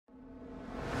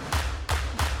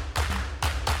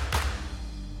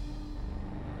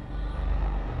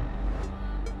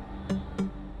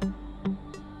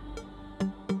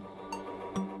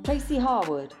Tracy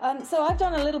Harwood. So I've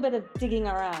done a little bit of digging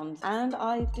around and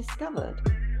I've discovered.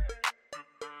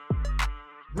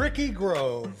 Ricky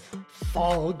Grove.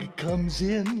 Fog comes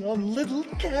in on little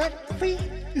cat feet.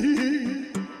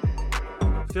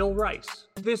 Phil Rice.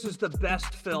 This is the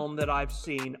best film that I've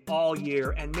seen all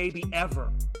year and maybe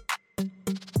ever.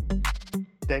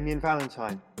 Damien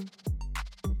Valentine.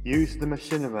 Use the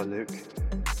Machinima, Luke.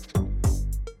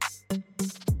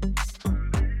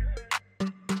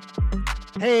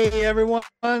 Hey everyone,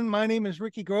 my name is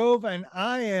Ricky Grove and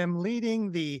I am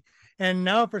leading the And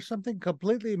Now for Something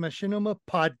Completely Machinima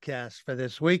podcast for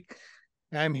this week.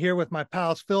 I'm here with my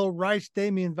pals Phil Rice,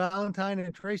 Damien Valentine,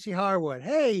 and Tracy Harwood.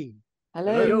 Hey!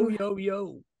 Hello. Yo, yo,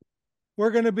 yo.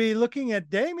 We're going to be looking at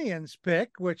Damien's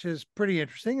pick, which is pretty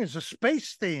interesting. It's a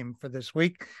space theme for this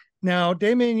week. Now,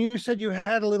 Damien, you said you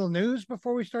had a little news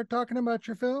before we start talking about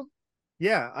your film?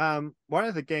 Yeah, one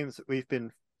of the games that we've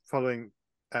been following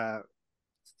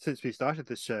since we started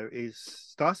this show is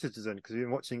Star Citizen, because we've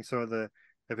been watching some of the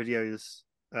videos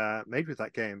made with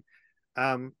that game.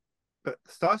 But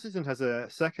Star Citizen has a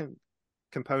second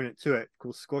component to it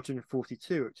called Squadron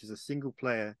 42, which is a single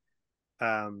player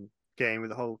game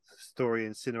with a whole story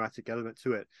and cinematic element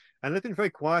to it. And they've been very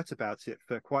quiet about it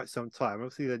for quite some time.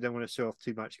 Obviously, they don't want to show off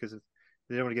too much because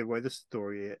they don't want to give away the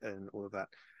story and all of that.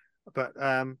 But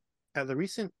at the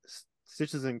recent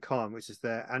Citizen Con, which is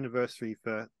their anniversary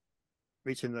for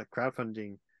reaching the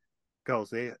crowdfunding goals,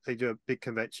 they do a big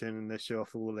convention and they show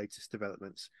off all the latest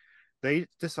developments. They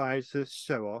decided to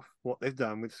show off what they've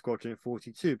done with Squadron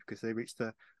 42 because they reached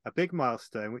a big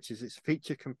milestone, which is it's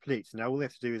feature complete. Now all they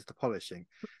have to do is the polishing.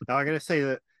 Now I'm going to say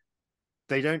that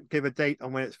they don't give a date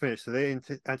on when it's finished, so they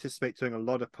anticipate doing a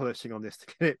lot of polishing on this to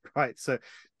get it right. So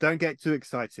don't get too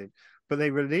excited. But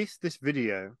they released this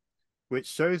video which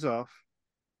shows off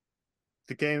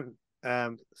the game,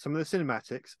 some of the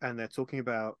cinematics, and they're talking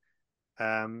about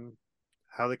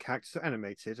how the characters are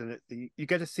animated, and you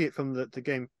get to see it from the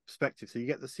game perspective. So you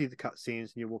get to see the cutscenes,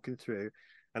 and you're walking through,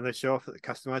 and they show off the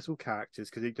customizable characters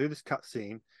because you do this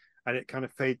cutscene, and it kind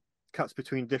of cuts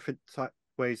between different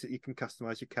ways that you can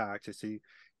customize your character. So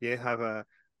you have a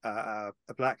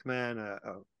black man,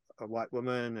 a white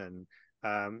woman,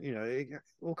 and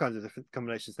all kinds of different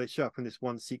combinations. They show up in this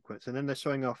one sequence, and then they're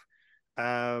showing off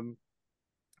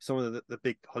some of the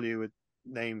big Hollywood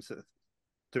names that are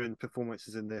doing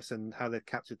performances in this and how they've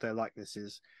captured their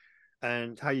likenesses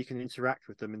and how you can interact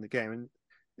with them in the game. And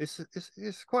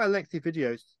it's quite a lengthy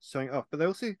video showing it off, but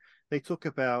they talk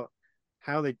about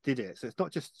how they did it. So it's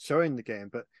not just showing the game,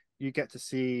 but you get to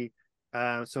see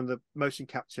some of the motion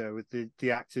capture with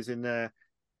the actors in their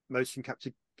motion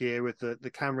capture gear with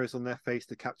the cameras on their face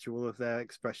to capture all of their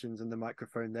expressions and the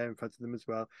microphone there in front of them as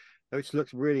well, which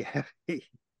looks really heavy.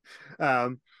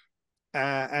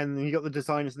 And you got the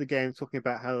designers of the game talking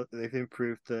about how they've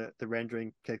improved the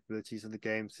rendering capabilities of the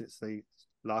game since they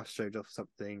last showed off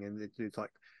something, and they do like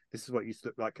this is what it used to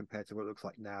look like compared to what it looks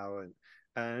like now,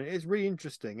 and it's really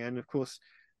interesting. And of course,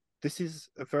 this is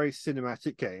a very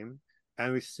cinematic game,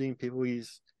 and we've seen people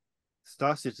use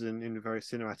Star Citizen in a very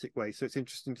cinematic way. So it's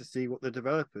interesting to see what the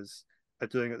developers are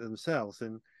doing it themselves,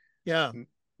 and yeah,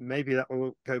 maybe that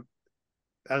will go.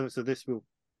 Elements of this will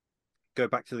go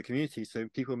back to the community, so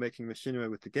people making machinima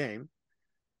with the game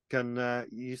can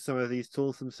use some of these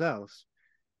tools themselves.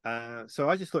 So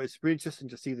I just thought it's really interesting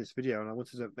to see this video, and I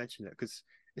wanted to mention it because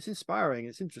it's inspiring,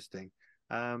 it's interesting.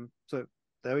 So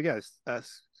there we go.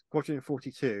 Squadron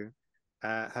 42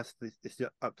 has this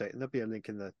update, and there'll be a link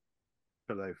in the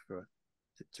below for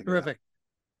check it out.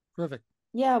 Terrific.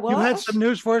 Yeah, well, you had some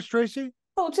news for us, Tracy?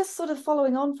 Well, just sort of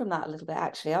following on from that a little bit,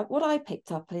 actually, what I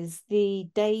picked up is the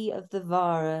Day of the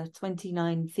Vara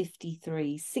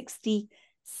 2953, 60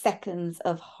 Seconds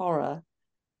of Horror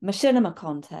Machinima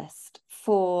contest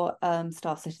for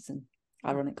Star Citizen,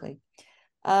 ironically.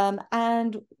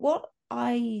 And what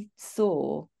I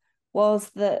saw was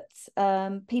that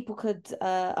people could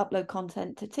upload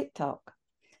content to TikTok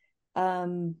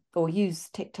or use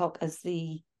TikTok as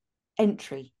the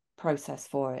entry process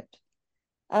for it.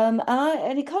 And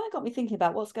it kind of got me thinking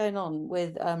about what's going on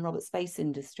with Robert Space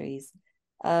Industries,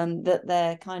 that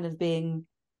they're kind of being,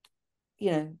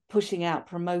 pushing out,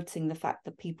 promoting the fact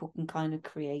that people can kind of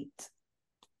create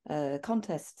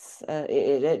contests,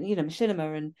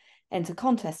 machinima and enter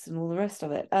contests and all the rest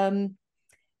of it. And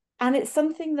it's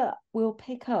something that we'll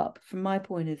pick up from my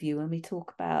point of view when we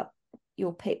talk about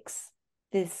your picks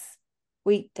this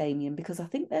week, Damien, because I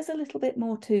think there's a little bit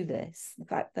more to this. The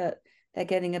fact that they're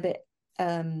getting a bit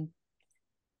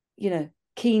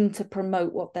keen to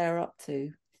promote what they're up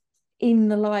to in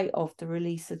the light of the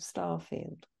release of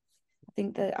Starfield.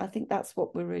 I think that's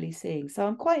what we're really seeing. So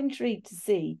I'm quite intrigued to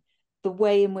see the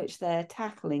way in which they're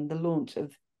tackling the launch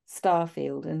of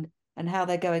Starfield and how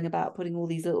they're going about putting all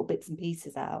these little bits and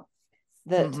pieces out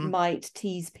that might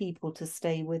tease people to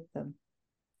stay with them.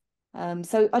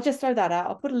 So I'll just throw that out.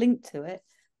 I'll put a link to it.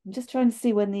 I'm just trying to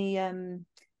see when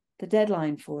the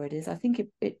deadline for it is. I think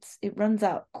it runs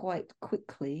out quite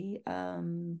quickly.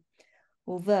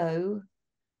 Although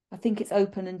I think it's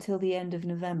open until the end of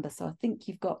November. So I think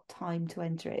you've got time to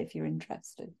enter it if you're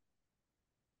interested.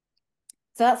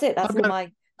 So that's it. That's all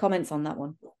my comments on that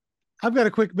one. I've got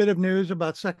a quick bit of news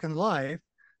about Second Life.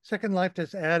 Second Life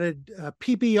has added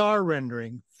PBR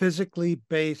rendering, physically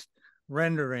based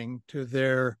rendering, to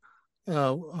their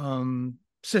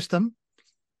system,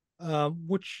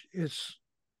 which is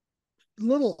a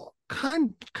little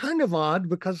kind of odd,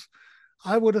 because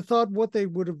I would have thought what they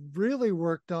would have really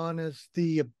worked on is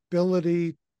the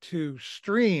ability to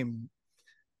stream,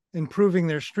 improving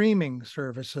their streaming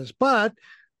services. But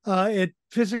it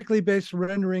physically based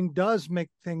rendering does make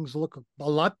things look a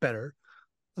lot better.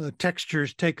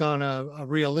 Textures take on a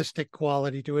realistic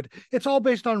quality to it. It's all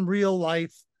based on real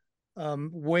life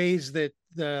ways that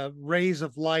the rays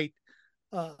of light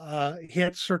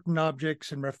hit certain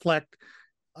objects and reflect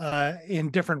in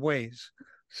different ways.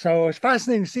 So it's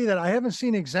fascinating to see that. I haven't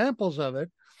seen examples of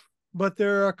it, but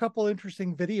there are a couple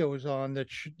interesting videos on that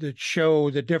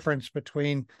show the difference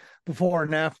between before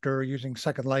and after using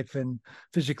Second Life in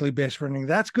physically based rendering.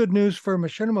 That's good news for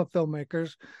machinima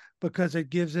filmmakers, because it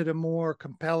gives it a more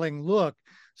compelling look.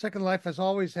 Second Life has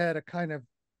always had a kind of,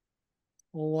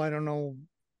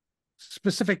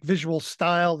 specific visual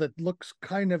style that looks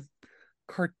kind of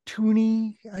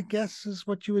cartoony, I guess is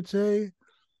what you would say.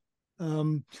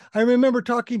 I remember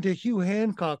talking to Hugh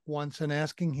Hancock once and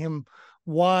asking him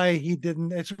why he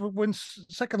didn't. It's when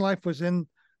Second Life was in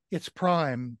its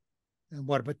prime,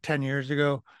 about 10 years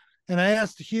ago. And I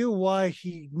asked Hugh why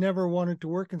he never wanted to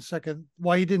work in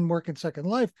why he didn't work in Second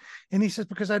Life. And he says,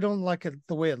 because I don't like it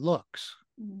the way it looks.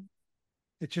 Mm-hmm.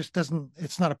 It just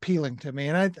it's not appealing to me.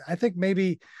 And I think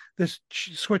maybe this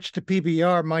switch to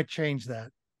PBR might change that.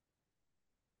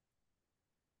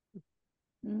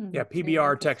 Yeah,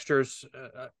 PBR textures,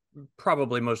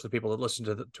 probably most of the people that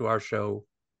listen to our show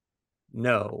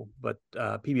know, but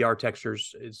PBR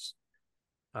textures is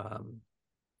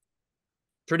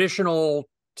traditional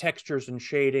textures and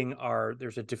shading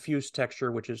there's a diffuse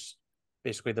texture, which is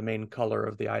basically the main color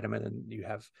of the item, and then you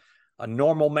have a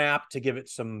normal map to give it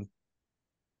some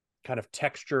kind of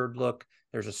textured look.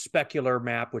 There's a specular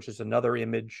map, which is another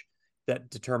image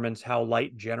that determines how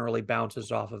light generally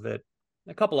bounces off of it.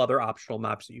 A couple other optional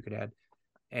maps that you could add.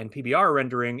 And PBR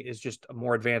rendering is just a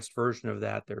more advanced version of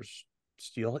that.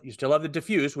 You still have the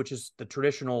diffuse, which is the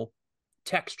traditional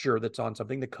texture that's on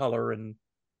something, the color, and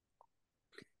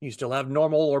you still have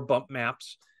normal or bump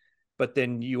maps, but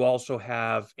then you also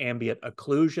have ambient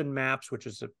occlusion maps, which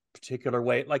is a particular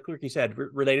way, like Ricky said,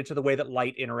 related to the way that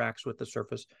light interacts with the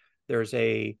surface. There's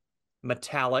a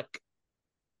metallic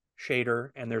shader,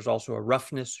 and there's also a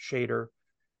roughness shader,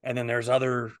 and then there's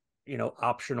other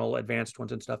optional advanced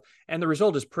ones and stuff. And the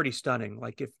result is pretty stunning.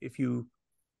 Like if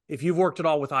you've worked at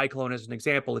all with iClone as an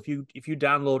example, if you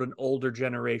download an older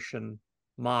generation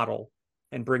model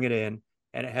and bring it in,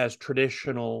 and it has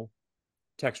traditional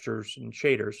textures and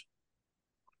shaders,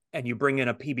 and you bring in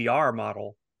a PBR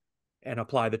model and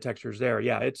apply the textures there,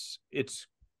 it's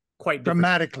quite different.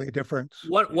 Dramatically different.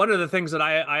 One of the things that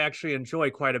I actually enjoy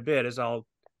quite a bit is I'm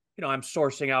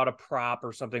sourcing out a prop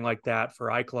or something like that for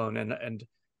iClone, and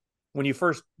when you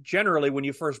first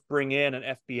bring in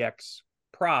an FBX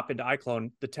prop into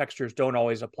iClone, the textures don't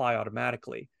always apply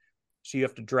automatically. So you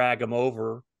have to drag them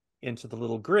over into the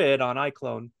little grid on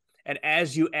iClone. And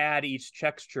as you add each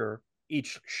texture,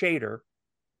 each shader,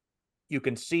 you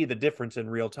can see the difference in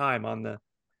real time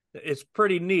it's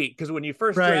pretty neat, because when you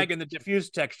first drag in the diffuse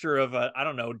texture of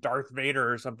Darth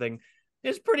Vader or something,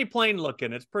 it's pretty plain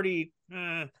looking. It's pretty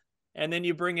and then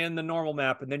you bring in the normal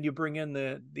map, and then you bring in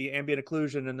the ambient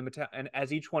occlusion and and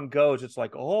as each one goes, it's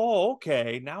like, oh,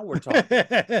 okay, now we're talking.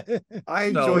 I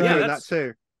enjoy doing that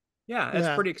too. Yeah,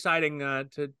 it's pretty exciting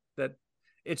that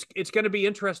it's going to be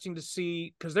interesting to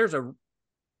see, because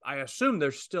I assume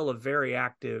there's still a very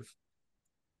active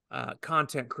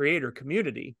content creator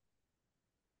community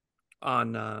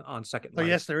on Second Life. Oh,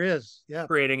 yes, there is. Yeah,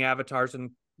 creating avatars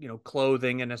and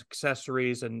clothing and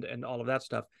accessories and all of that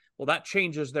stuff. Well, that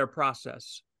changes their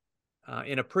process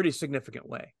in a pretty significant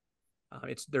way.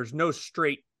 There's no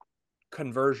straight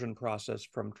conversion process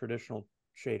from traditional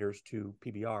shaders to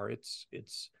PBR.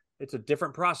 It's a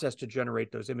different process to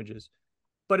generate those images,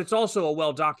 but it's also a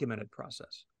well-documented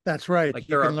process. That's right. Like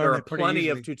You there can learn are it pretty plenty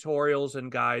of easily. tutorials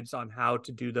and guides on how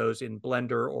to do those in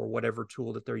Blender or whatever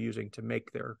tool that they're using to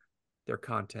make their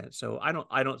content. So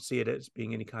I don't see it as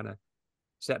being any kind of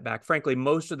setback. Frankly,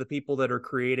 most of the people that are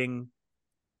creating,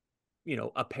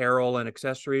 apparel and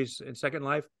accessories in Second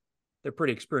Life, they're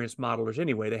pretty experienced modelers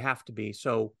anyway. They have to be.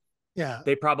 So Yeah.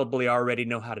 they probably already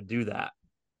know how to do that.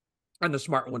 And the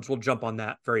smart ones will jump on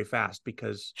that very fast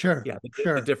because Sure. yeah,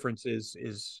 Sure. the difference is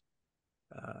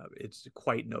it's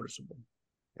quite noticeable.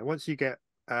 And once you get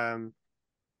a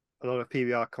lot of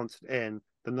PBR content in,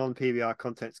 the non-PBR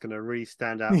content is going to really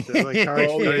stand out. So it'll encourage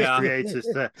Oh, those yeah. creators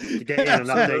to get in and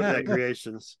update their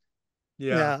creations.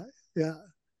 Yeah. Yeah.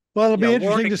 Well, it'll be Yeah,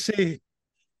 interesting to see.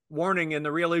 Warning, in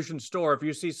the Real Illusion store, if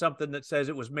you see something that says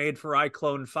it was made for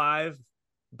iClone 5,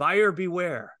 buyer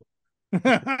beware. You're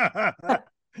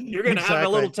going to have a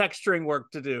little texturing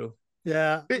work to do.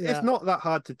 Yeah. It's not that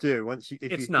hard to do if you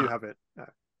do have it. No.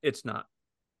 It's not.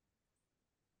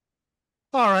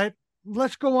 All right.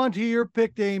 Let's go on to your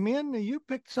pick, Damien. You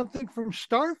picked something from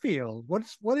Starfield.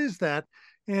 What is that?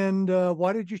 And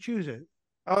why did you choose it?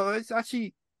 Oh, it's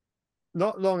actually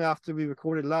not long after we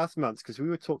recorded last month, because we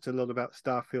were talked a lot about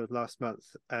Starfield last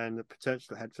month and the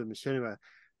potential ahead for Machinima.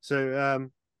 So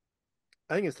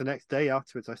I think it's the next day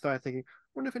afterwards, I started thinking,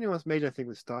 I wonder if anyone's made anything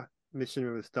with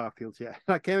Machinima with Starfield yet.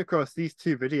 And I came across these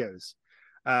two videos.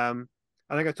 And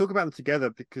I'm going to talk about them together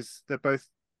because they're both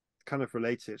kind of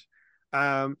related.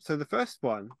 So the first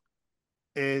one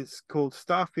is called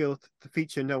Starfield, the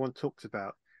feature no one talks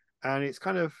about. And it's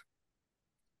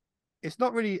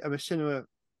not really a Machinima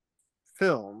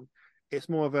film. It's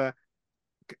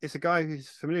a guy who's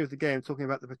familiar with the game talking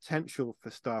about the potential for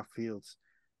Starfield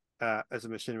as a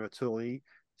Machinima tool. He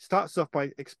starts off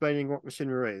by explaining what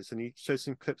Machinima is, and he shows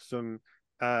some clips from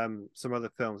some other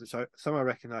films, which some I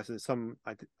recognize and some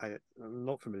I'm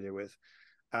not familiar with.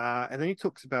 And then he's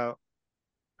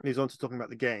on to talking about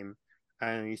the game,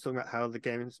 and he's talking about how the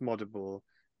game is moddable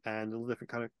and all the different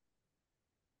kind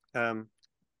of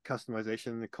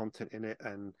customization, the content in it,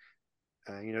 and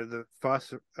the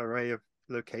vast array of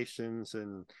locations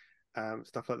and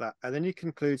stuff like that. And then he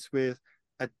concludes with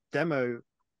a demo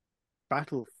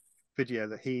battle video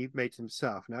that he made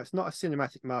himself. Now, it's not a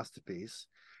cinematic masterpiece,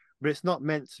 but it's not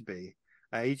meant to be.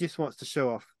 He just wants to show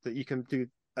off that you can do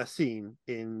a scene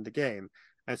in the game.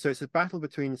 And so it's a battle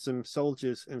between some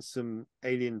soldiers and some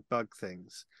alien bug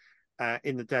things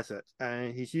in the desert.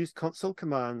 And he's used console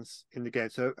commands in the game.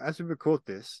 So as we record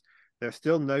this, there are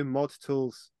still no mod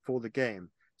tools for the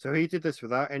game. So he did this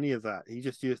without any of that. He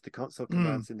just used the console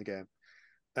commands in the game.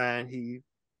 And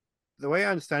the way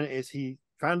I understand it is he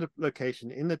found a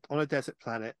location on a desert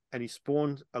planet, and he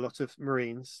spawned a lot of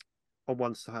Marines on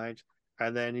one side,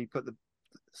 and then he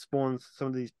spawned some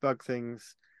of these bug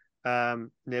things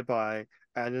nearby,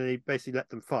 and then he basically let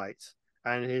them fight.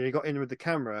 And he got in with the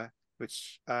camera,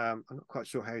 which I'm not quite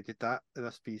sure how he did that. There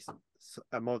must be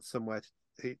a mod somewhere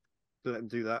to let him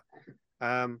do that.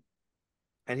 And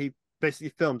he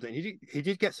basically filmed it. And he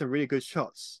did get some really good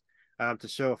shots to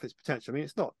show off its potential. I mean,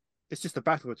 it's just a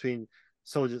battle between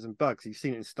soldiers and bugs. You've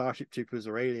seen it in Starship Troopers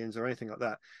or Aliens or anything like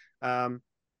that.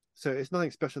 So it's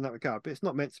nothing special in that regard, but it's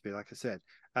not meant to be, like I said.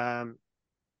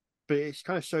 But it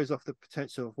kind of shows off the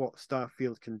potential of what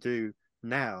Starfield can do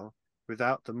now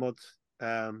without the mod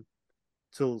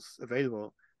tools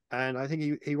available. And I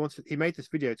think he made this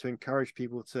video to encourage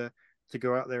people to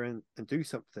go out there and do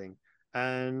something.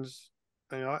 And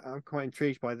I'm quite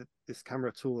intrigued by this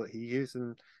camera tool that he used,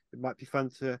 and it might be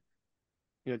fun to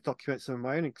document some of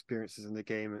my own experiences in the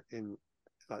game in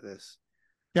like this.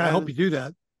 Yeah, I hope you do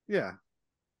that. Yeah.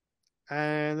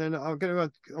 And then I'm going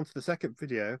to go on to the second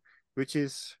video, which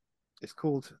it's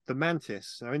called The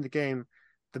Mantis. Now, in the game,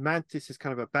 the Mantis is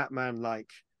kind of a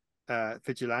Batman-like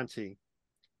vigilante.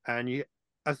 And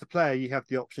as the player, you have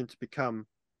the option to become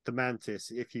the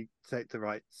Mantis if you take the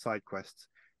right side quests.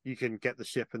 You can get the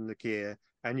ship and the gear,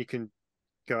 and you can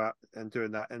go out and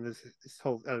doing that. And there's this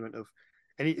whole element of,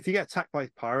 and if you get attacked by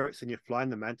pirates and you're flying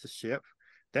the Mantis ship,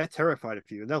 they're terrified of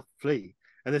you and they'll flee.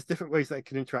 And there's different ways they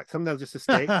can interact. Some they'll just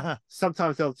escape.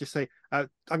 Sometimes they'll just say, I'm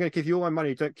going to give you all my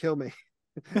money, don't kill me.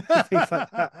 Things like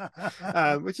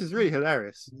that, which is really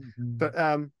hilarious. But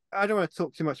I don't want to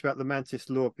talk too much about the Mantis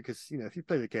lore because, if you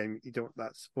play the game, you don't want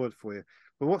that spoiled for you.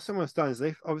 But what someone's done is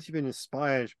they've obviously been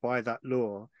inspired by that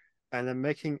lore, and they're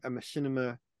making a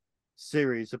Machinima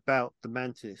series about the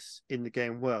Mantis in the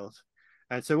game world.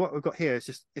 And so what we've got here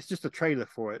is just a trailer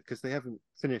for it because they haven't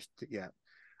finished it yet.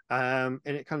 And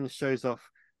it kind of shows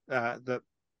off the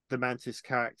Mantis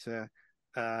character,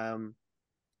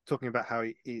 talking about how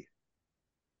he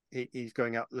he's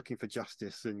going out looking for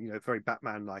justice, and very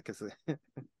Batman-like as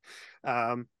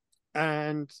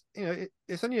and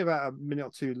it's only about a minute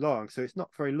or two long, so it's not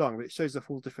very long, but it shows off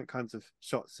all different kinds of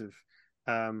shots of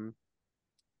the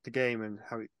game and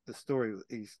how the story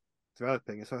he's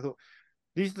developing. And so I thought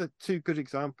these are the two good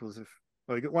examples of,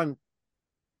 well, you got one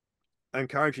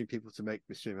encouraging people to make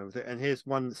Machinima with it, and here's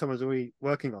one someone's already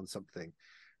working on something.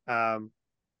 And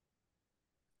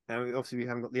obviously we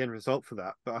haven't got the end result for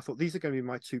that, but I thought these are going to be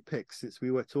my two picks since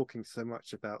we were talking so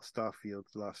much about Starfield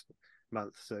last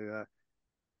month. So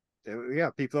yeah,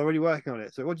 people are already working on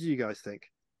it. So what do you guys think?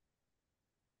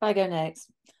 I go next.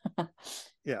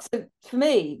 Yeah. So for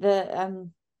me, I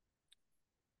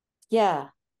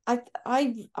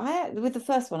with the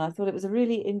first one, I thought it was a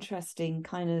really interesting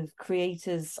kind of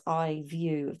creator's eye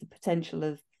view of the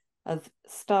potential of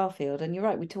Starfield. And you're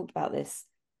right, we talked about this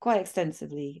quite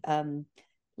extensively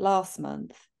last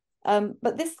month.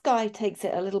 But this guy takes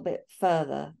it a little bit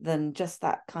further than just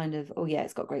that kind of, oh yeah,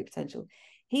 it's got great potential.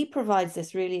 He provides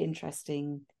this really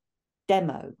interesting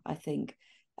demo, I think.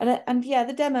 And yeah,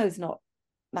 the demo is not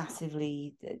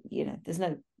massively, there's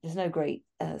no great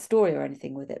story or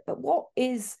anything with it. But what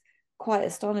is quite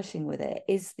astonishing with it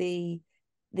is the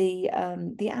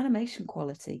animation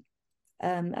quality,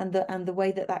 and the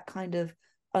way that kind of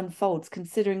unfolds,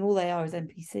 considering all they are is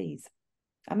NPCs.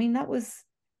 I mean, that was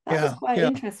quite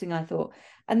interesting, I thought.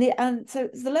 And so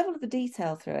it's the level of the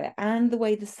detail through it, and the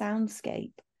way the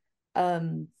soundscape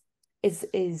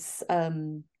is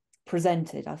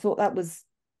presented. I thought that was,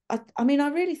 I mean, I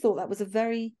really thought that was a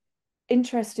very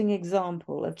interesting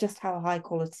example of just how high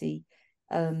quality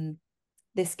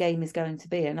this game is going to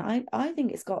be. And I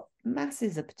think it's got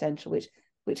masses of potential,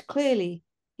 which clearly,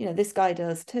 this guy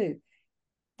does too.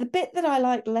 The bit that I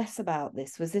liked less about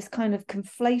this was this kind of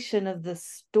conflation of the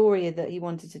story that he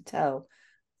wanted to tell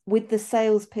with the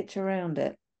sales pitch around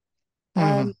it.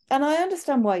 And I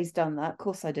understand why he's done that. Of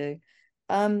course I do.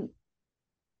 And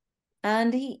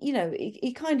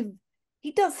he kind of,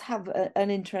 he does have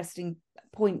an interesting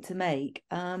point to make.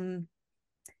 I mean,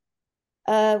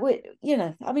 they're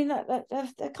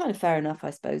kind of fair enough, I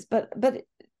suppose. But the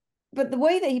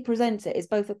way that he presents it is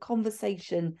both a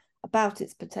conversation about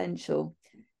its potential,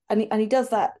 and he does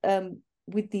that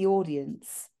with the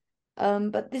audience.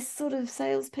 But this sort of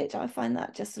sales pitch, I find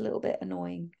that just a little bit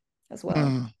annoying as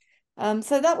well.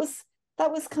 So that was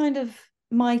kind of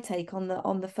my take on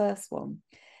the first one.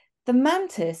 The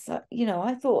Mantis, I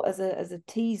thought as a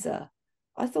teaser,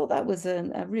 I thought that was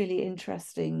a really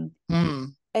interesting,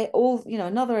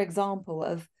 another example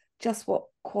of just what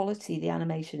quality the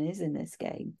animation is in this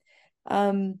game.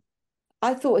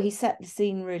 I thought he set the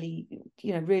scene really,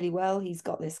 really well. He's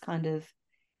got this kind of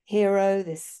hero,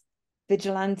 this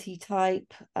vigilante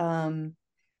type, and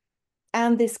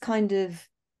this kind of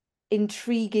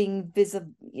intriguing,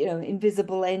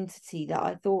 invisible entity that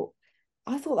I thought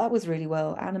that was really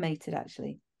well animated,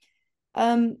 actually.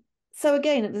 So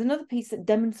again, it was another piece that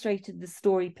demonstrated the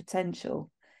story potential.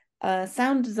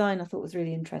 Sound design I thought was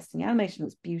really interesting. Animation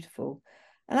was beautiful.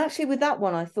 And actually with that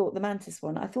one, I thought the Mantis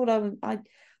one, I thought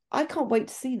I can't wait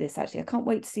to see this, actually. I can't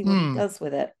wait to see what he does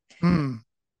with it.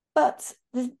 But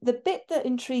the bit that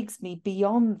intrigues me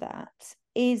beyond that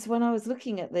is when I was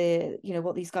looking at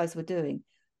what these guys were doing,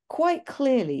 quite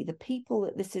clearly the people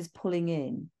that this is pulling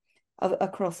in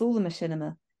across all the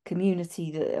Machinima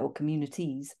community or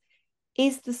communities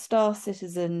is the Star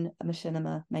Citizen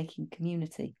Machinima making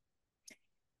community.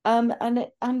 And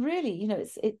really,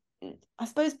 it's I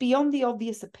suppose beyond the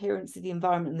obvious appearance of the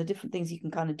environment and the different things you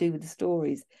can kind of do with the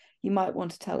stories you might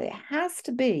want to tell, it has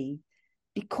to be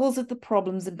because of the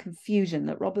problems and confusion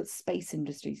that Roberts Space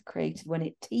Industries created when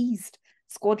it teased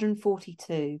Squadron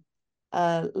 42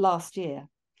 last year.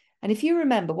 And if you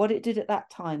remember, what it did at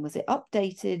that time was it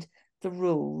updated the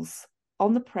rules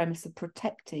on the premise of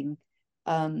protecting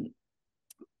the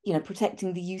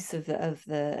use of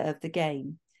the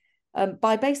game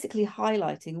by basically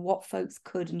highlighting what folks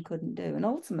could and couldn't do. And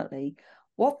ultimately,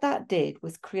 what that did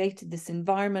was created this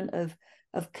environment of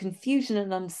confusion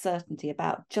and uncertainty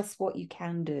about just what you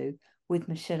can do with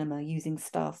Machinima using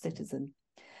Star Citizen.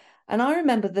 And I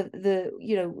remember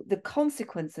the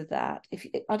consequence of that.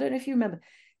 I don't know if you remember.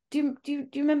 Do you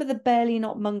remember the Barely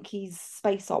Not Monkeys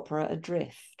space opera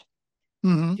Adrift? Do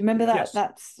you remember that?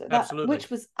 Yes, absolutely. Which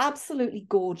was absolutely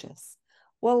gorgeous.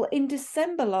 Well, in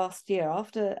December last year,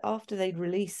 after they'd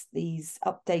released these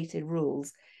updated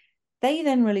rules, they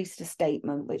then released a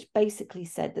statement which basically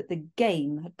said that the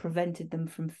game had prevented them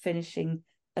from finishing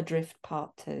Adrift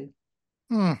Part 2.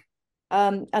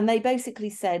 And they basically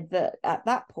said that at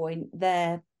that point,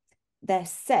 their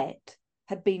set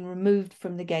had been removed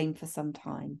from the game for some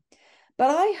time. But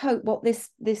I hope what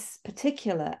this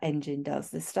particular engine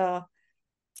does, the Star,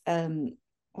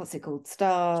 what's it called?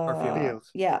 Starfield.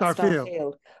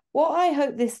 Starfield. What I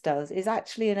hope this does is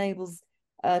actually enables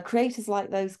creators like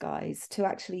those guys to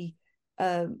actually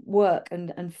work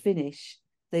and finish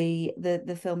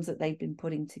the films that they've been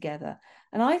putting together.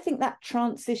 And I think that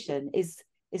transition is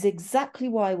exactly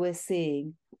why we're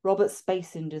seeing Robert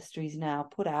Space Industries now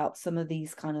put out some of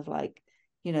these kind of like,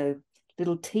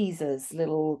 little teasers,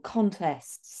 little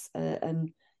contests,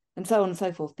 and so on and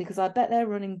so forth, because I bet they're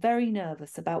running very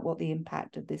nervous about what the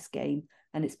impact of this game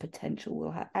and its potential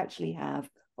will actually have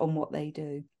on what they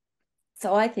do.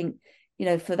 So I think,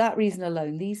 for that reason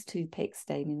alone, these two picks,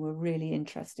 Damien, were really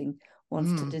interesting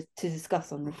ones to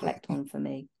discuss and reflect on for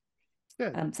me.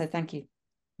 Good. So thank you.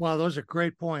 Wow, those are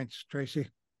great points, Tracy.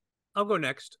 I'll go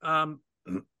next. So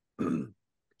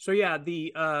yeah,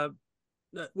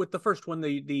 with the first one,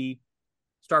 the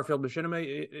Starfield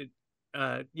Machinima,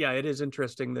 it is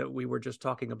interesting that we were just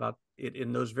talking about it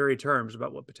in those very terms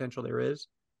about what potential there is,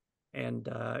 and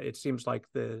it seems like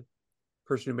the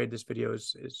person who made this video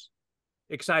is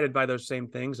excited by those same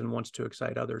things and wants to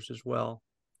excite others as well.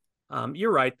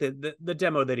 You're right. The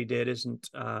demo that he did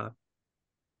isn't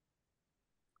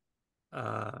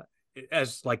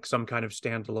as like some kind of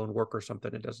standalone work or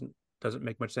something. It doesn't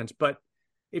make much sense. But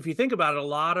if you think about it, a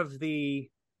lot of the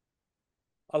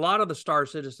Star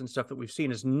Citizen stuff that we've seen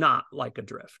is not like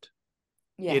Adrift.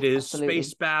 Yeah, it is absolutely.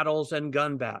 Space battles and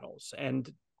gun battles,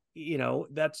 and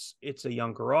it's a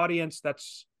younger audience.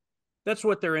 That's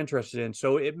what they're interested in.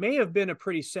 So it may have been a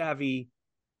pretty savvy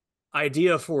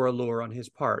idea for Allure on his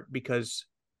part, because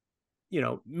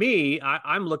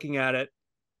I'm looking at it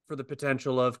for the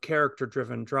potential of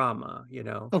character-driven drama,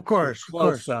 Of course,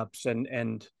 close-ups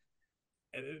and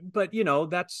but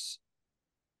that's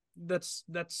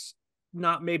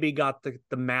not maybe got the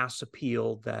mass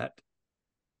appeal that,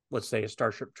 let's say, a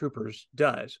Starship Troopers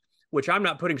does, which I'm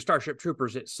not putting Starship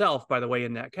Troopers itself, by the way,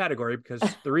 in that category, because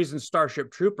the reason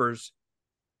Starship Troopers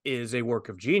is a work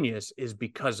of genius is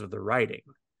because of the writing.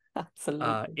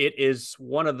 Absolutely. It is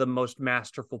one of the most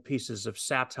masterful pieces of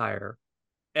satire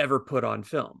ever put on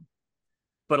film.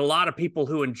 But a lot of people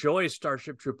who enjoy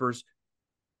Starship Troopers,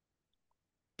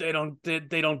 they don't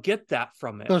get that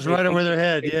from it. Goes right over their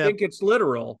head. They think it's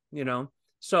literal,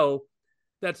 So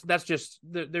that's just,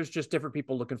 there's just different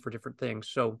people looking for different things.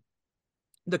 So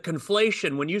the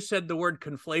conflation, when you said the word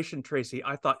conflation, Tracy,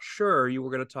 I thought sure you were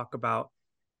going to talk about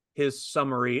his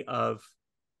summary of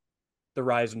the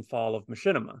rise and fall of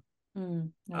Machinima.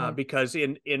 No. Because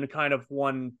in kind of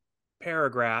one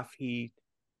paragraph, he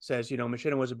says,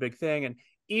 Machinima was a big thing. And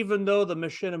even though the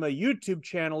Machinima YouTube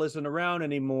channel isn't around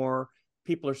anymore,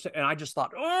 people are saying, and I just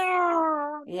thought,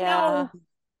 oh, yeah. No.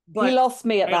 But he lost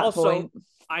me at that also, point.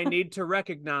 I need to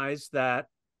recognize that,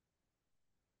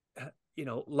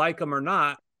 like him or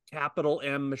not,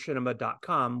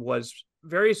 capital.M-machinima.com was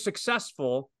very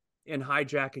successful in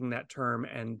hijacking that term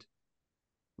and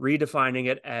redefining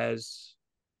it as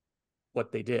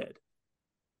what they did.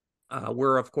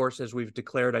 We're, of course, as we've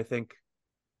declared, I think,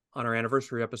 on our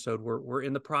anniversary episode, we're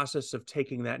in the process of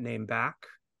taking that name back,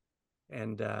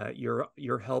 and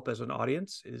your help as an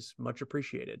audience is much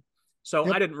appreciated. So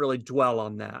I didn't really dwell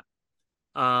on that.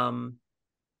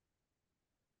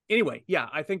 Anyway, yeah,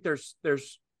 I think there's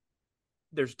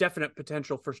definite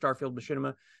potential for Starfield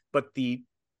Machinima, but the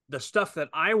stuff that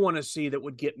I want to see that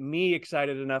would get me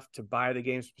excited enough to buy the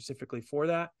game specifically for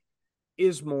that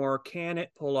is more, can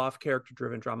it pull off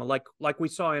character-driven drama like we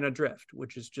saw in Adrift,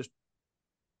 which is just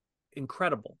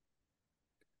incredible.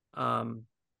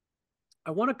 I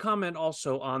want to comment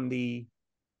also on the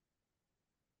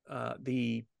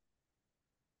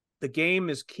game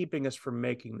is keeping us from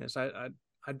making this. I'd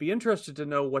be interested to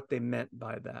know what they meant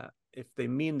by that. If they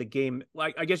mean the game,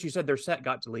 like, I guess you said their set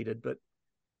got deleted, but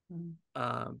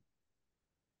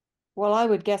well, I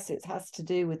would guess it has to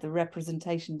do with the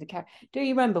representation of the character. Do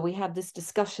you remember we had this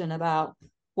discussion about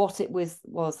what it was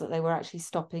that they were actually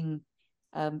stopping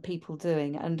people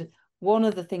doing? And one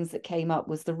of the things that came up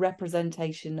was the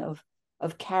representation of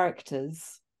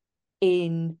characters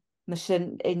in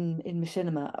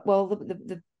Machinima. Well,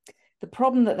 the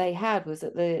problem that they had was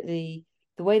that the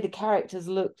way the characters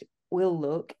will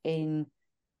look in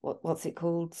what's it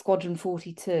called, Squadron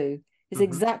 42, is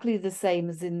exactly the same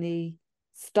as in the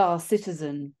Star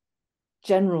Citizen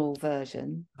general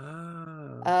version.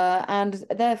 And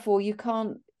therefore you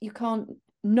can't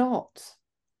not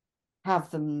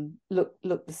have them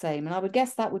look the same. And I would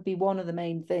guess that would be one of the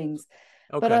main things.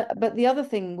 Okay. But the other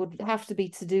thing would have to be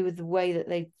to do with the way that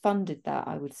they funded that,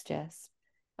 I would suggest,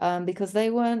 because they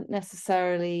weren't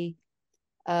necessarily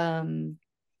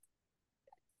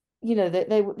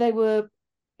they were,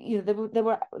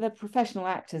 they're professional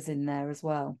actors in there as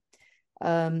well.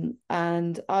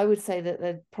 And I would say that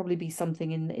there'd probably be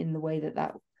something in the way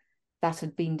that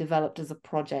had been developed as a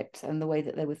project, and the way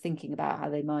that they were thinking about how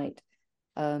they might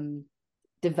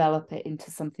develop it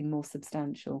into something more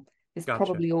substantial. It's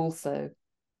probably also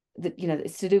that,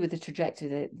 it's to do with the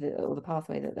trajectory or the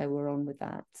pathway that they were on with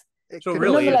that. So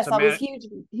really, nonetheless, I was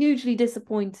hugely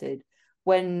disappointed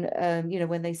when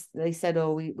when they said,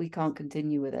 "Oh, we can't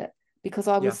continue with it," because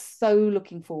I was so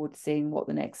looking forward to seeing what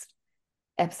the next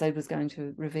episode was going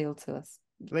to reveal to us.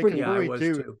 They could probably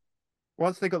do.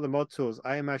 Once they got the mod tools,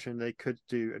 I imagine they could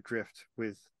do Adrift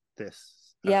with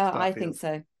this. Yeah, I think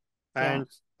so. And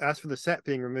as for the set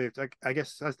being removed, I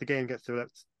guess as the game gets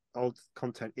developed, old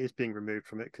content is being removed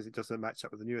from it because it doesn't match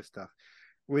up with the newer stuff.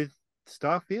 With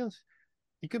Starfield,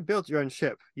 you can build your own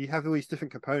ship. You have all these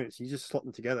different components. You just slot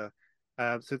them together.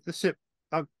 So the ship,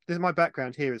 this is my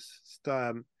background here is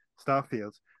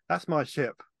Starfield. That's my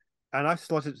ship, and I've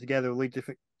slotted together all these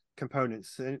different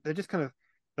components. And they're just kind of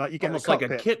like, you get almost like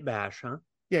a kit bash, huh?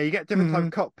 Yeah, you get different type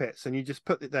of cockpits, and you just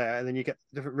put it there, and then you get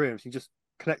different rooms. You just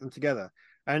connect them together,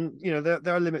 and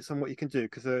there are limits on what you can do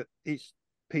because each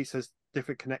piece has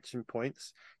different connection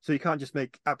points, so you can't just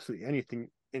make absolutely anything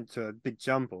into a big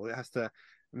jumble. It has to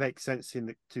make sense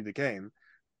to the game,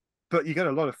 but you get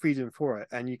a lot of freedom for it,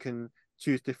 and you can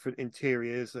choose different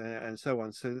interiors and so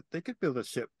on. So they could build a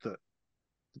ship that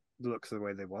looks the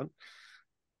way they want,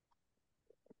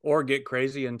 or get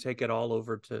crazy and take it all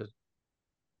over to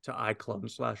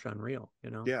iClone/Unreal.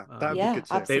 Yeah, that would be good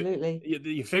too. Absolutely.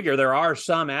 You figure there are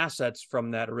some assets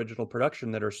from that original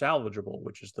production that are salvageable,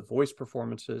 which is the voice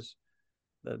performances,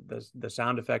 the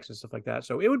sound effects and stuff like that.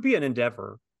 So it would be an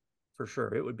endeavor for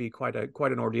sure. It would be quite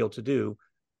an ordeal to do,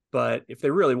 but if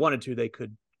they really wanted to, they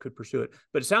could pursue it.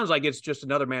 But it sounds like it's just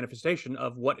another manifestation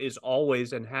of what is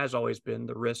always and has always been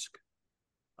the risk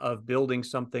of building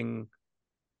something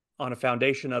on a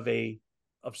foundation of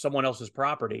someone else's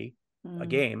property, a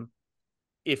game,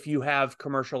 if you have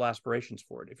commercial aspirations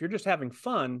for it. If you're just having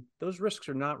fun, those risks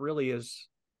are not really as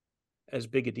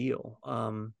big a deal.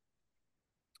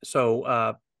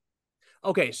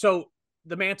 Okay, so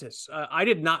the Mantis, I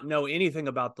did not know anything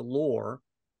about the lore,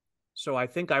 so I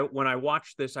think when I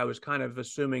watched this, I was kind of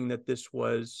assuming that this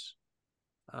was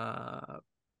that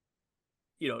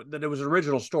it was an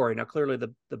original story. Now clearly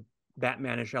the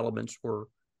Batmanish elements were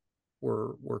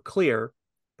clear,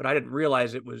 but I didn't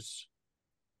realize it was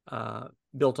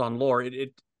built on lore.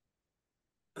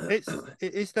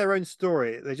 It's their own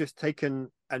story. They've just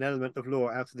taken an element of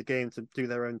lore out of the game to do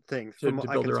their own thing. To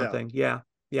build their own thing. Yeah.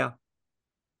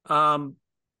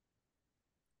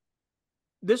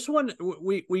 This one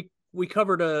we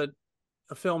covered a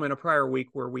film in a prior week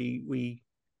where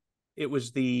it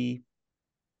was the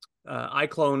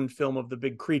iClone film of the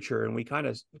big creature, and we kind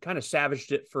of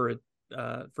savaged it for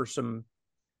some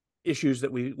issues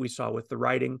that we saw with the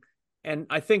writing. And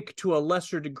I think to a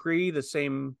lesser degree, the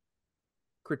same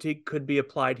critique could be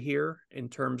applied here in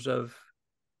terms of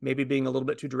maybe being a little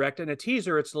bit too direct. In a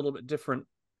teaser, it's a little bit different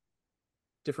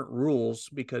rules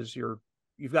because you've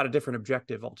got a different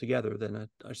objective altogether than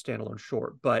a standalone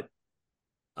short. But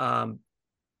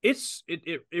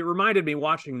it reminded me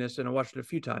watching this, and I watched it a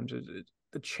few times,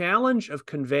 the challenge of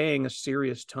conveying a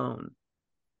serious tone.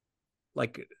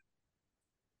 Like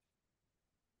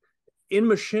in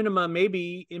Machinima,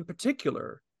 maybe in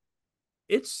particular,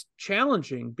 it's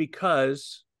challenging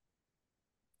because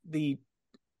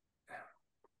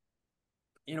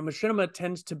Machinima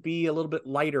tends to be a little bit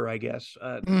lighter, I guess.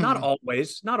 Not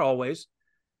always,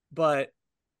 but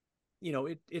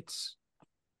it's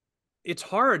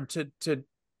hard to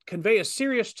convey a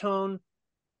serious tone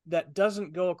that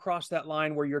doesn't go across that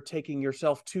line where you're taking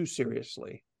yourself too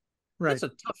seriously. Right.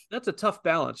 That's a tough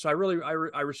balance. So I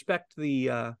respect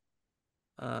the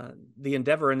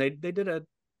endeavor, and they did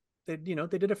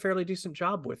a fairly decent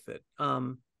job with it.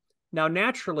 Now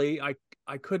naturally I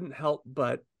couldn't help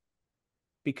but,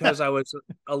 because I was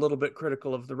a little bit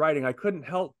critical of the writing, I couldn't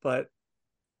help but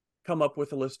come up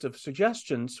with a list of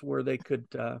suggestions where they could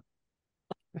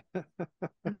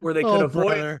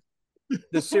avoid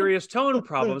the serious tone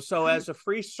problem. So as a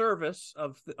free service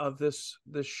of this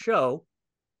show,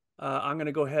 I'm going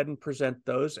to go ahead and present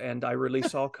those, and I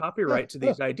release all copyright to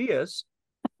these ideas.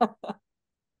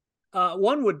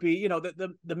 One would be,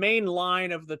 the main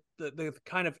line of the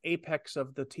kind of apex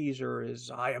of the teaser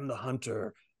is, "I am the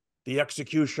hunter, the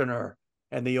executioner,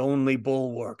 and the only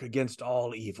bulwark against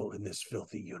all evil in this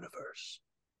filthy universe."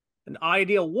 An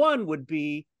ideal one would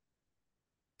be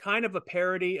kind of a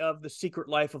parody of The Secret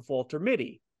Life of Walter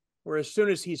Mitty, where as soon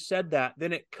as he said that,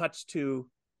 then it cuts to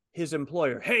his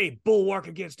employer, hey, bulwark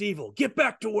against evil, get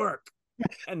back to work.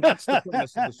 And that's the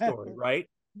premise of the story, right?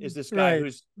 Is this guy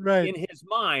who's in his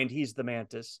mind, he's the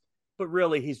Mantis, but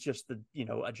really he's just the,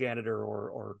 a janitor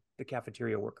or the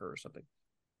cafeteria worker or something.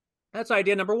 That's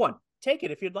idea number one. Take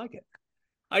it if you'd like it.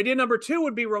 Idea number two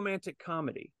would be romantic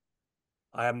comedy.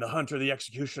 I am the hunter, the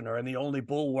executioner, and the only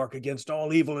bulwark against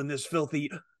all evil in this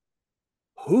filthy...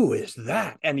 Who is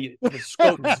that? And the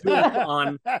scope zoomed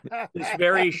on this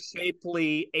very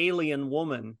shapely alien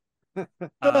woman.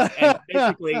 And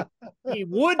basically, he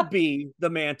would be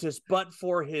the Mantis, but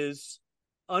for his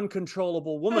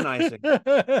uncontrollable womanizing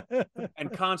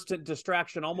and constant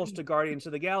distraction, almost a Guardians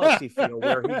of the Galaxy feel,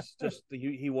 where he's just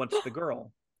he wants the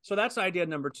girl. So that's idea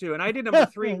number two. And idea number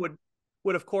three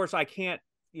would of course, I can't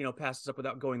pass this up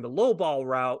without going the lowball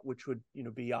route, which would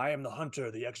be I am the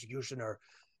hunter, the executioner,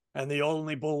 and the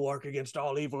only bulwark against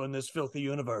all evil in this filthy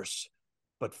universe.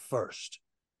 But first,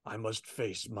 I must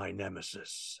face my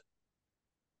nemesis,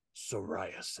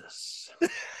 psoriasis.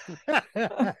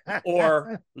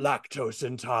 Or lactose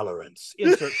intolerance.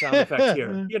 Insert sound effect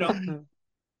here.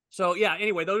 So yeah,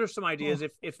 anyway, those are some ideas.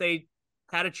 If they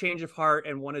had a change of heart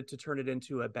and wanted to turn it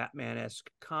into a Batman-esque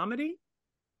comedy,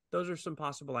 those are some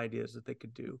possible ideas that they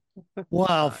could do.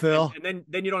 Wow, Phil. And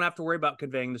then you don't have to worry about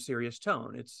conveying the serious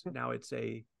tone. It's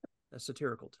a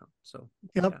satirical tone. So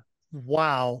yep. Yeah.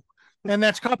 Wow. And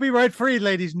that's copyright free,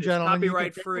 ladies and gentlemen.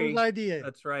 Copyright free. Idea.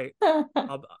 That's right.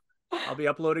 I'll be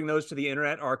uploading those to the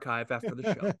Internet Archive after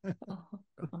the show.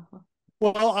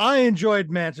 Well, I enjoyed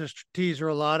Mantis teaser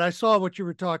a lot. I saw what you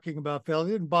were talking about, Phil. It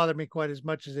didn't bother me quite as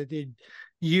much as it did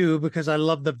you, because I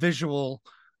love the visual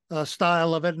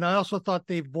style of it. And I also thought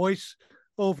the voice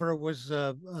over was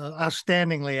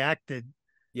outstandingly acted.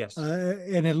 Yes.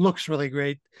 And it looks really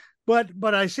great.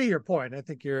 But I see your point. I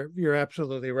think you're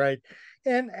absolutely right.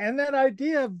 And that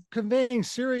idea of conveying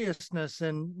seriousness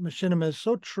in Machinima is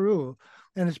so true.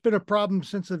 And it's been a problem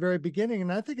since the very beginning.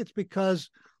 And I think it's because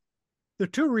there are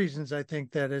two reasons I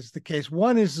think that is the case.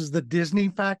 One is the Disney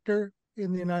factor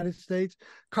in the United States.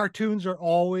 Cartoons are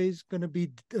always going to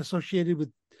be associated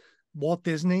with Walt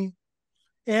Disney.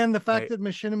 And the fact that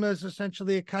Machinima is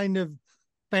essentially a kind of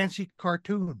fancy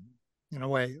cartoon in a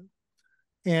way.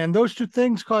 And those two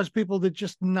things cause people to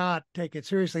just not take it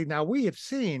seriously. Now, we have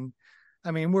seen,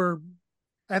 we're,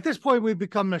 at this point, we've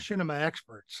become Machinima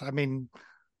experts.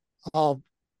 I'll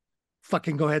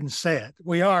fucking go ahead and say it.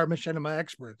 We are Machinima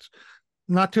experts.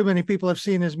 Not too many people have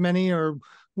seen as many or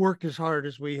worked as hard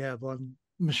as we have on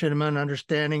Machinima and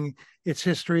understanding its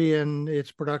history and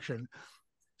its production.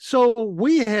 So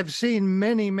we have seen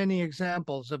many, many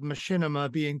examples of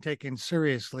Machinima being taken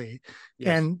seriously,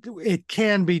 and it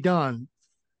can be done.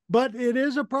 But it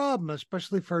is a problem,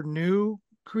 especially for new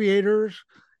creators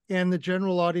and the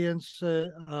general audience,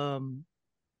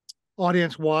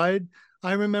 audience-wide.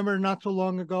 I remember not so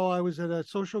long ago, I was at a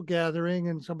social gathering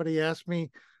and somebody asked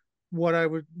me what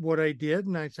I did.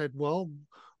 And I said, well,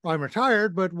 I'm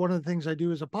retired, but one of the things I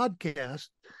do is a podcast.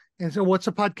 And so what's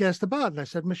a podcast about? And I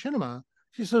said, Machinima.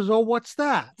 She says, oh, what's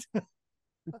that?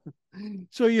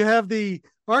 So you have the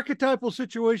archetypal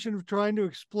situation of trying to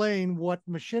explain what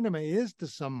Machinima is to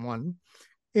someone.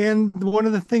 And one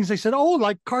of the things they said, oh,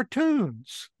 like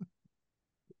cartoons.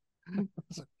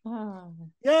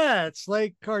 Yeah, it's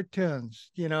like cartoons,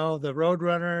 the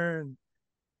Roadrunner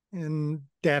and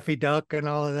Daffy Duck and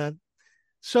all of that.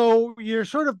 So you're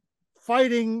sort of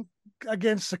fighting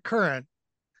against the current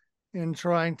and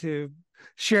trying to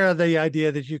share the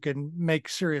idea that you can make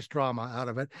serious drama out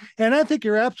of it. And I think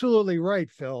you're absolutely right,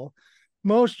 Phil.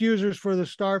 Most users for the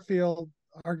Starfield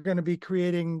are going to be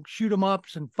creating shoot 'em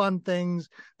ups and fun things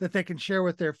that they can share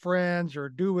with their friends or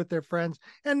do with their friends.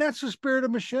 And that's the spirit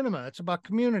of Machinima. It's about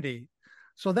community.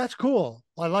 So that's cool.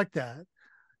 I like that.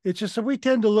 It's just that we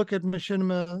tend to look at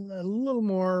Machinima a little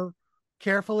more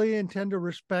carefully and tend to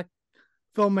respect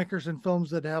filmmakers and films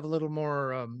that have a little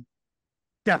more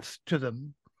depth to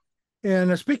them.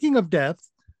 And speaking of depth,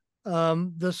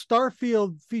 the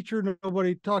Starfield feature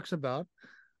nobody talks about,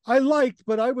 I liked,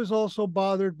 but I was also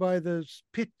bothered by the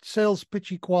sales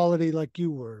pitchy quality like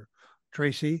you were,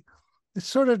 Tracy. It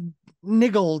sort of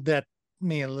niggled at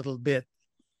me a little bit.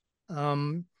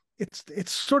 It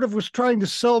sort of was trying to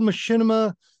sell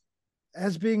Machinima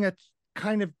as being a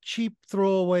kind of cheap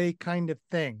throwaway kind of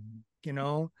thing,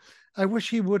 I wish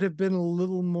he would have been a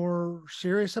little more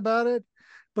serious about it.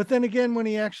 But then again, when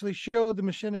he actually showed the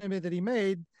Machinima that he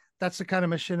made, that's the kind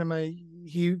of Machinima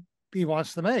he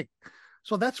wants to make.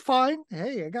 So that's fine.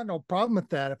 Hey, I got no problem with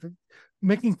that. If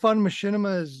making fun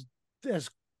Machinima is as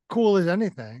cool as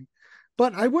anything.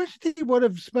 But I wish he would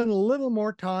have spent a little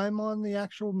more time on the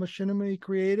actual machinima he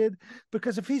created,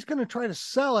 because if he's going to try to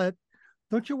sell it,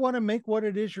 don't you want to make what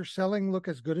it is you're selling look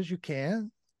as good as you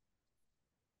can?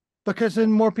 Because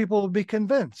then more people will be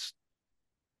convinced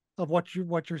of what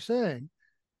you're saying.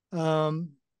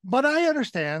 But I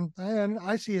understand, and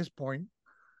I see his point.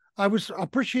 I was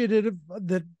appreciative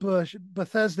that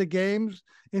Bethesda games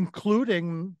included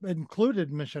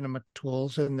machinima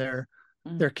tools in their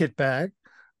kit bag.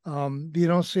 You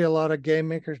don't see a lot of game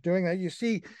makers doing that. You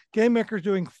see game makers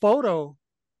doing photo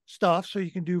stuff, so you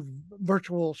can do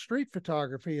virtual street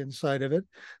photography inside of it,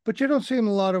 but you don't see a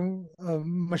lot of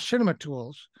machinima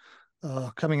tools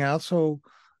coming out. So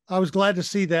I was glad to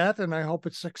see that, and I hope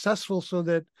it's successful so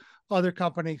that other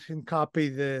companies can copy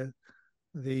the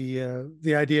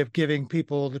idea of giving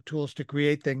people the tools to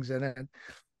create things in it.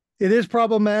 It is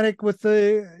problematic with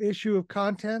the issue of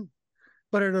content,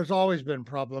 but it has always been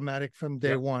problematic from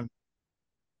day one.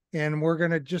 And we're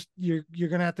going to you're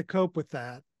going to have to cope with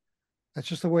that. That's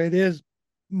just the way it is.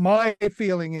 My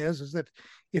feeling is that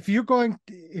if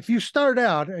you start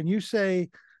out and you say,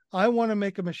 I want to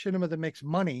make a machinima that makes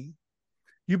money,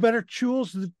 you better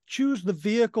choose the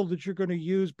vehicle that you're going to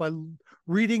use by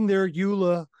reading their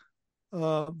EULA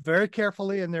very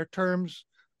carefully and their terms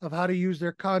of how to use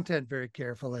their content very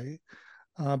carefully,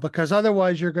 because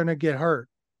otherwise you're going to get hurt.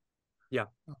 Yeah.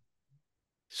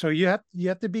 So you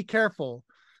have to be careful.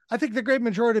 I think the great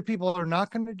majority of people are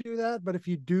not going to do that, but if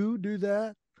you do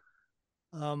that,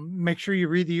 make sure you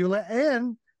read the EULA.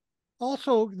 And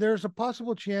also, there's a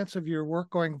possible chance of your work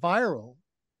going viral,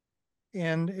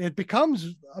 and it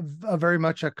becomes a very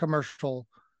much a commercial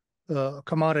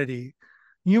commodity.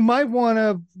 You might want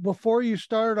to, before you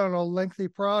start on a lengthy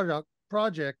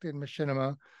project in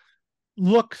Machinima,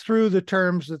 look through the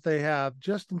terms that they have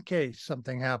just in case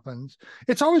something happens.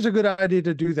 It's always a good idea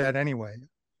to do that anyway.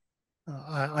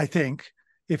 I think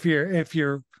if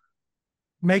you're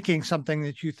making something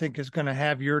that you think is going to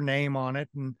have your name on it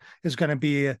and is going to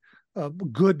be a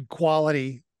good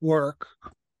quality work,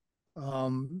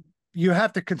 you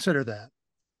have to consider that.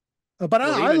 But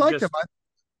well, I like them.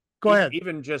 Go ahead.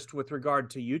 Even just with regard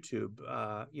to YouTube,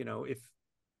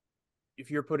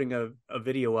 if you're putting a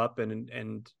video up and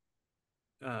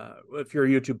if you're a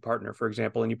YouTube partner, for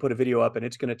example, and you put a video up and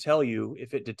it's going to tell you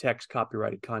if it detects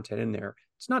copyrighted content in there.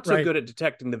 It's not so good at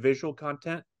detecting the visual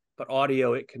content, but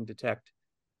audio it can detect.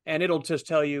 And it'll just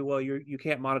tell you, well, you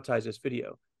can't monetize this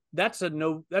video. That's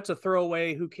a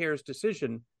throwaway, who cares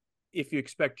decision if you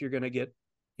expect you're going to get,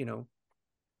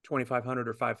 2,500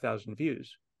 or 5,000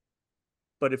 views.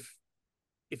 But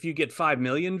if you get 5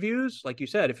 million views, like you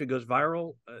said, if it goes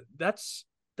viral, that's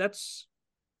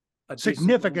a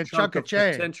significant chunk of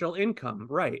change, potential income,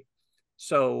 right?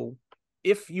 So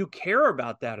if you care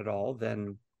about that at all,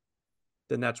 then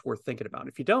that's worth thinking about.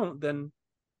 If you don't, then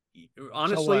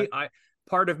honestly,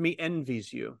 part of me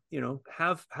envies you.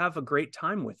 Have a great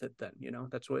time with it. Then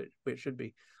that's what it should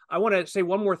be. I want to say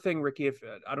one more thing, Ricky. If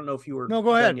I don't know if you were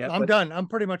go ahead. Yet, I'm done. I'm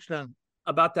pretty much done.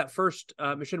 About that first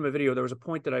Machinima video, there was a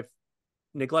point that I've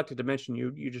neglected to mention.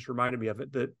 You just reminded me of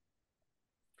it. That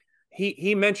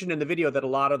he mentioned in the video that a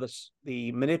lot of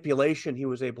the manipulation he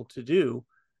was able to do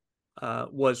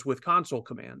was with console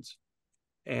commands,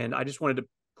 and I just wanted to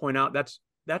point out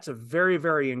that's a very,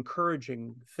 very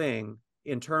encouraging thing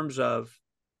in terms of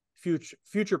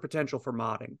future potential for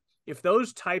modding. If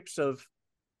those types of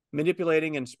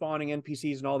manipulating and spawning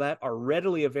NPCs and all that are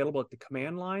readily available at the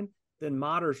command line, then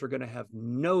modders are going to have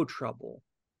no trouble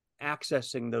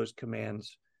accessing those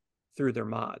commands through their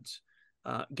mods.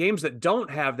 Games that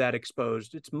don't have that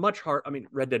exposed, it's much hard. I mean,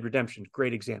 Red Dead Redemption,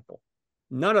 great example.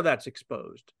 None of that's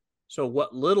exposed. So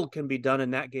what little can be done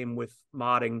in that game with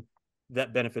modding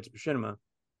that benefits Machinima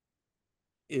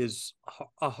is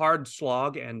a hard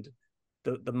slog, and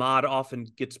the mod often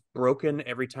gets broken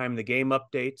every time the game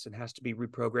updates and has to be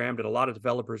reprogrammed. And a lot of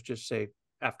developers just say,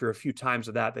 after a few times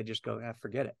of that, they just go,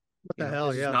 forget it. What the hell?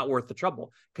 This is not worth the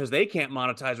trouble, because they can't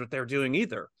monetize what they're doing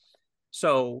either.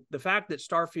 So the fact that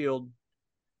Starfield,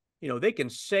 they can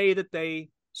say that they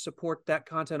support that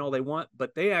content all they want,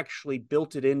 but they actually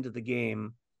built it into the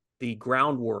game, the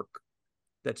groundwork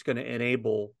that's going to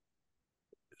enable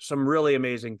some really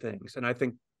amazing things. And I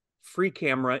think free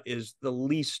camera is the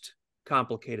least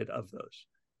complicated of those.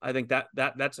 I think that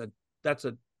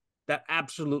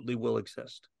absolutely will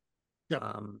exist. Yep.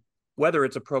 Whether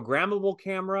it's a programmable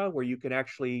camera where you can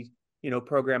actually,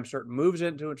 program certain moves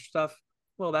into it and stuff,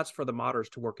 well, that's for the modders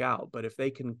to work out. But if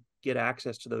they can get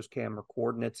access to those camera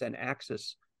coordinates and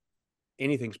axis,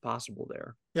 anything's possible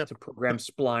there. Yep. To program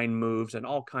spline moves and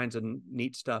all kinds of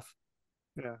neat stuff.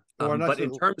 Yeah. But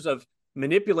in terms of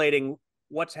manipulating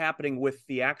what's happening with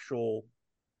the actual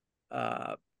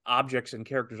objects and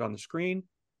characters on the screen.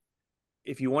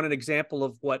 If you want an example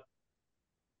of what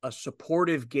a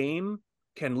supportive game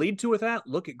can lead to with that,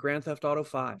 look at Grand Theft Auto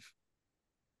 5.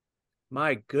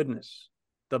 My goodness,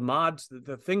 the mods,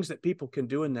 the things that people can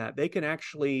do in that, they can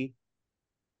actually.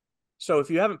 So if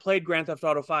you haven't played Grand Theft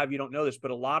Auto 5, you don't know this,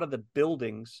 but a lot of the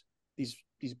buildings, these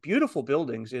beautiful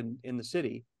buildings in the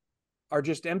city, are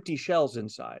just empty shells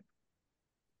inside.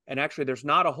 And actually, there's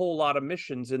not a whole lot of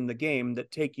missions in the game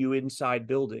that take you inside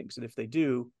buildings. And if they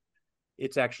do,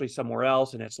 it's actually somewhere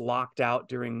else, and it's locked out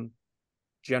during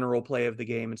general play of the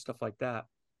game and stuff like that.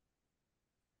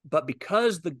 But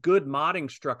because the good modding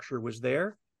structure was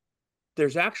there,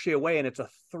 there's actually a way, and it's a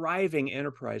thriving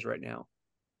enterprise right now,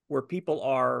 where people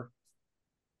are.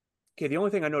 Okay, the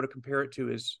only thing I know to compare it to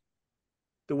is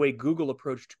the way Google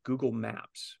approached Google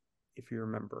Maps, if you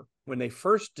remember. When they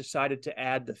first decided to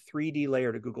add the 3D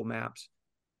layer to Google Maps,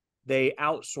 they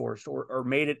outsourced or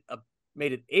made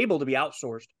it able to be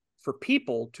outsourced for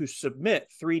people to submit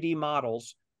 3D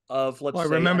models of, let's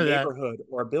say, a neighborhood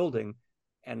or a building.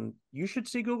 And you should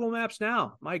see Google Maps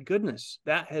now. My goodness,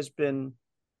 that has been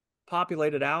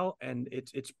populated out, and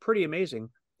it's pretty amazing.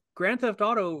 Grand Theft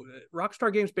Auto,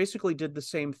 Rockstar Games basically did the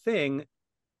same thing,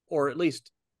 or at least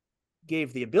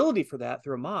gave the ability for that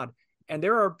through a mod. And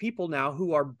there are people now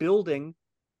who are building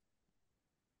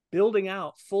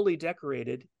out fully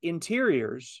decorated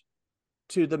interiors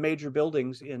to the major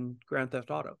buildings in Grand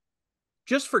Theft Auto,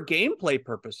 just for gameplay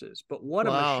purposes. But what a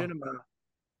machinima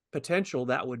potential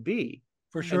that would be.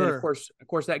 For sure. And then of course,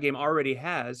 that game already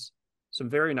has some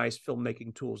very nice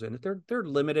filmmaking tools in it. They're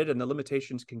limited, and the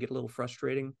limitations can get a little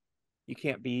frustrating. You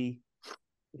can't be,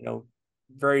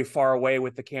 very far away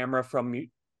with the camera from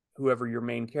whoever your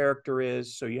main character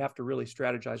is. So you have to really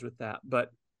strategize with that.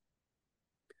 But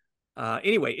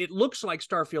anyway, it looks like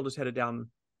Starfield is headed down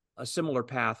a similar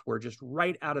path where just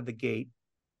right out of the gate,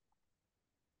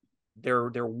 they're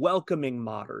welcoming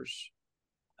modders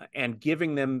and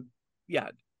giving them,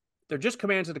 they're just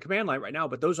commands in the command line right now,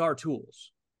 but those are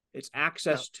tools. It's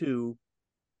access to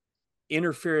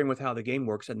interfering with how the game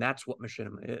works, and that's what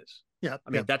machinima is. Yeah, I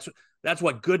mean, that's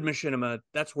what good machinima.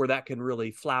 That's where that can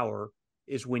really flower,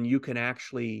 is when you can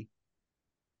actually,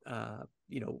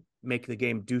 make the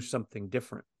game do something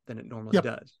different than it normally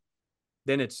does.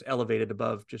 Then it's elevated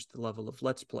above just the level of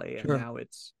let's play, and now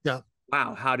it's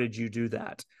wow, how did you do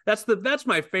that? That's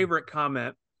my favorite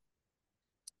comment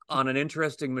on an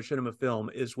interesting machinima film,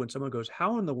 is when someone goes,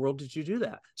 how in the world did you do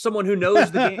that? Someone who knows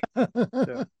the game.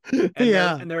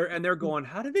 And they're going,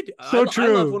 how did they do? So true.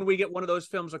 I love when we get one of those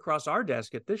films across our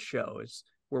desk at this show, is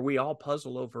where we all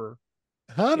puzzle over,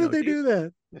 how did they do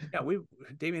that? Yeah,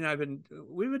 Damien and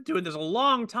we've been doing this a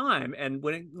long time, and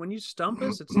when you stump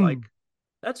us, it's like,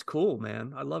 that's cool,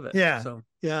 man. I love it. Yeah. So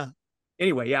yeah.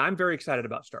 Anyway, I'm very excited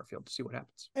about Starfield to see what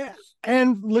happens. Yeah.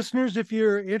 And listeners, if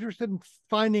you're interested in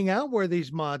finding out where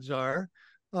these mods are,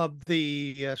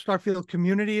 the Starfield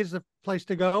community is the place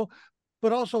to go,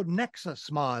 but also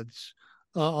Nexus mods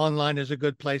online is a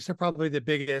good place. They're probably the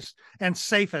biggest and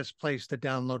safest place to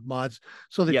download mods,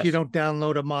 so that you don't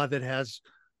download a mod that has,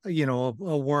 a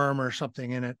worm or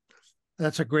something in it.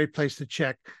 That's a great place to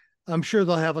check. I'm sure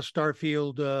they'll have a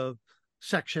Starfield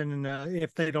section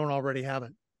if they don't already have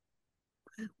it.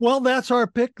 Well, that's our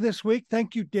pick this week.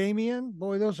 Thank you, Damien.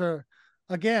 Boy, those are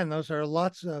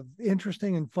lots of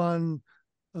interesting and fun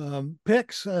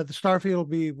picks. The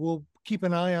Starfield we'll keep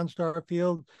an eye on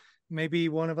Starfield. Maybe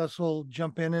one of us will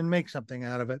jump in and make something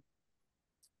out of it.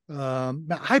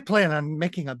 I plan on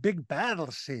making a big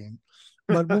battle scene,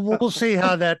 but we'll see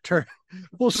how that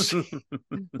we'll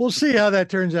see how that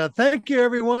turns out. Thank you,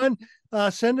 everyone.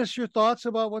 Send us your thoughts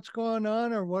about what's going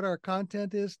on, or what our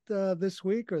content is this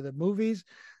week, or the movies,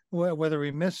 whether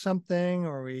we missed something,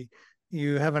 or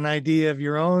you have an idea of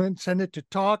your own. Send it to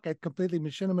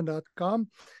talk@completelymachinima.com.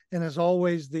 And as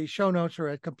always, the show notes are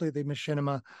at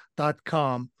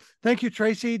completelymachinima.com. Thank you,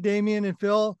 Tracy, Damien, and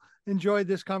Phil. Enjoyed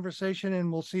this conversation,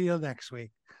 and we'll see you next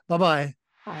week. Bye-bye.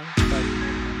 Bye.